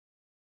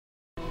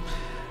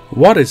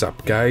What is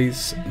up,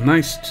 guys?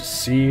 Nice to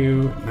see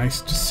you.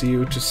 Nice to see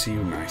you.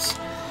 Nice.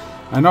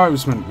 I know I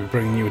was meant to be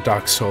bringing you a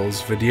Dark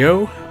Souls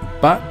video,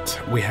 but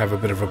we have a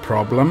bit of a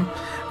problem,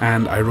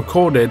 and I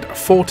recorded a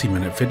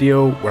 40-minute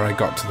video where I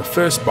got to the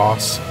first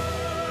boss,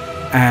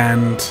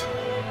 and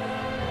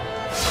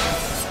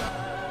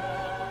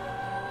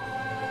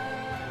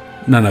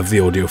none of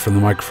the audio from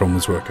the microphone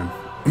was working.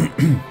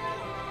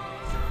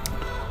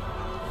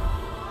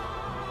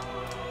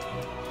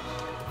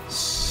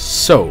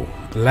 So,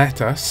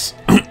 let us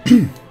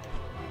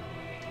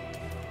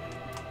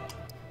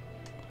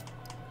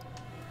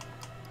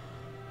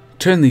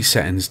turn these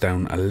settings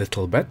down a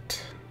little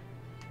bit.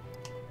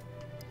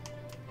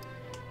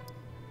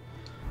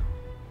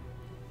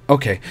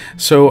 Okay,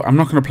 so I'm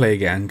not going to play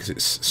again because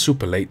it's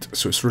super late.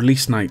 So it's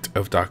release night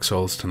of Dark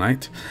Souls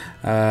tonight.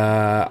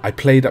 I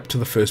played up to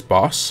the first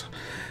boss.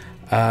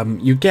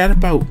 You get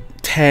about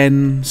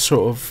 10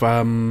 sort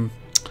of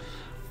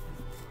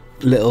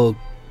little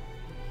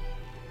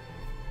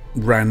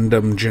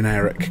random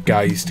generic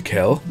guys to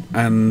kill,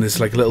 and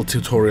there's like a little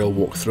tutorial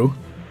walkthrough.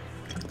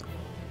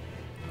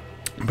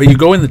 But you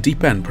go in the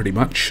deep end pretty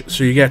much.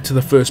 So you get to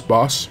the first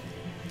boss,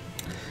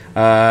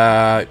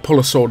 pull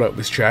a sword out of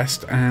his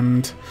chest,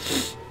 and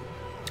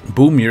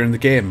boom, you're in the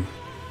game.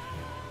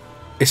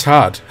 It's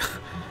hard.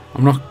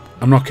 I'm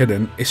not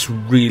kidding. It's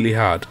really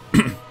hard.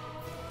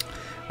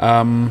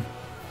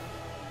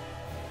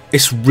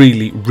 It's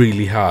really,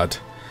 really hard.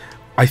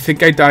 I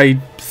think I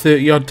died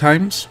 30 odd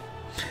times.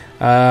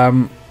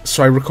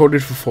 So I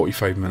recorded for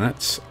 45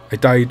 minutes. I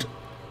died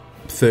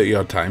 30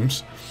 odd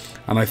times,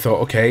 and I thought,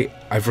 okay,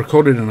 I've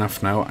recorded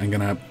enough now. I'm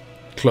gonna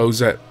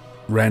close it,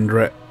 render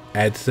it,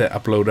 edit it,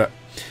 upload it.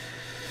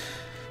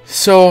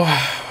 So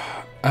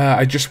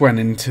I just went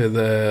into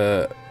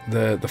the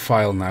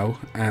file now,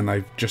 and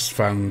I've just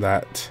found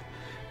that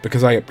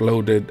because I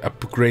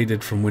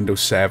upgraded from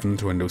Windows 7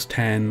 to Windows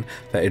 10,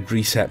 that it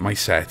reset my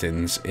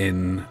settings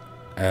in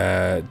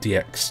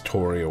DX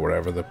Tori or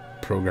whatever the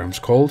program's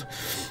called.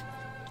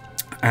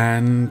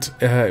 And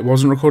it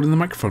wasn't recording the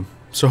microphone.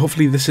 So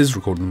hopefully this is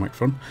recording the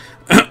microphone,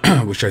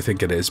 which I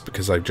think it is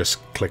because I've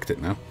just clicked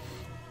it now.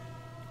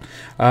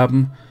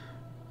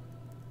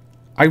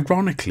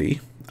 Ironically,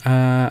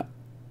 I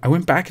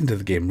went back into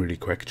the game really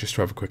quick just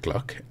to have a quick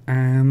look,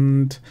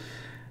 and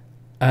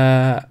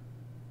I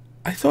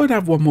thought I'd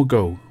have one more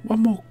go,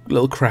 one more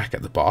little crack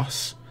at the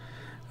boss,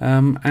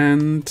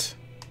 and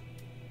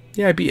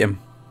yeah, I beat him.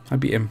 I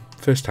beat him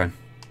first time.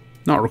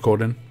 Not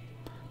recording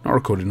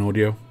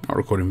audio, not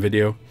recording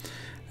video.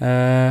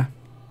 Yeah,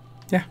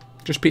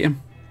 just beat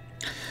him.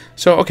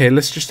 So okay,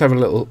 let's just have a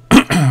little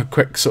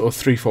quick sort of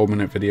 3-4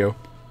 minute video.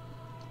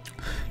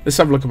 Let's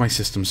have a look at my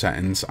system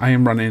settings. I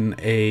am running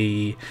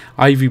a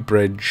Ivy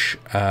Bridge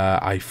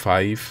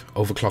i5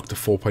 overclocked to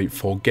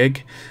 4.4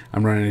 gig.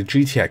 I'm running a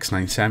GTX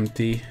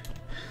 970,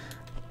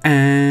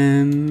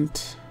 and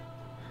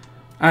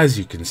as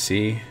you can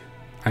see,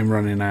 I'm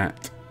running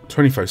at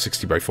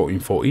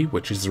 2560x1440,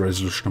 which is the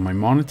resolution of my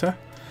monitor.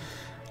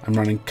 I'm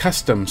running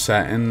custom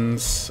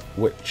settings,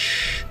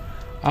 which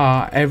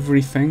are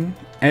everything,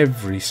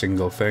 every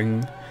single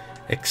thing,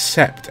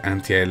 except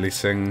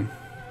anti-aliasing.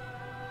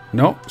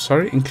 No,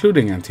 sorry,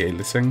 including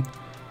anti-aliasing,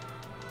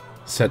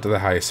 set to the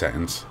highest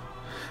settings.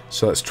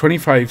 So that's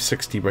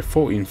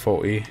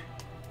 2560x1440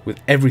 with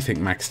everything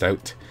maxed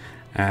out,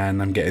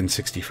 and I'm getting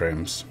 60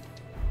 frames.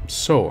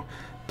 So,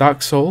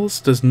 Dark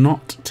Souls does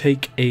not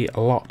take a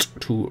lot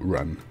to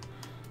run.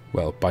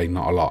 Well, by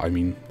not a lot, I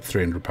mean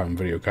 £300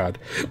 video card.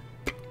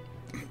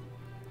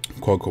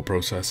 Quad-core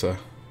processor,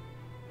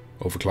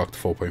 overclocked to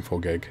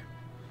 4.4 gig.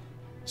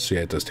 So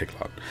yeah, it does take a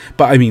lot.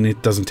 But I mean,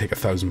 it doesn't take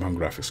 £1,000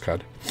 graphics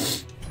card.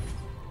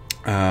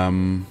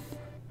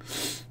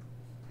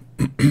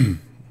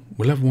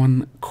 We'll have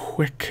one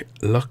quick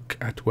look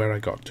at where I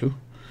got to,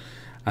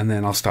 and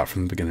then I'll start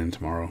from the beginning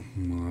tomorrow.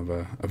 We'll have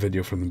a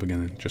video from the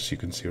beginning, just so you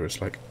can see what it's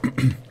like.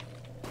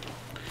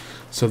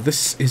 So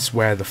this is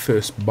where the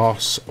first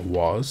boss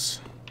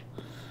was,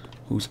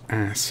 whose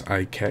ass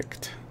I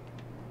kicked.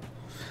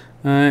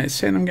 It's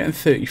saying I'm getting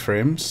 30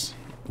 frames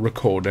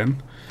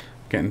recording,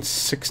 getting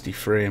 60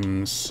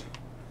 frames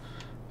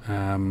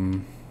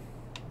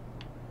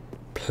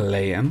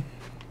playing,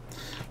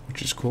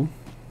 which is cool.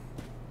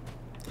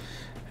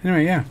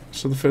 Anyway, yeah,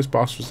 so the first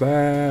boss was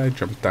there. I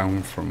jumped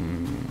down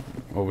from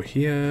over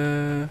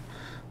here.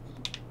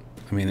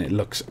 I mean, it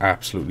looks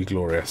absolutely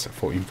glorious at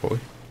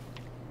 1440.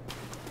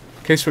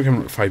 Okay, so we're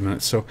coming up to 5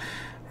 minutes, so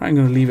right, I'm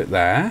going to leave it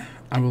there.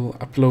 I will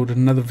upload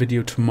another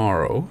video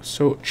tomorrow,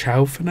 so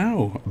ciao for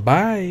now.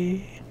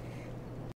 Bye!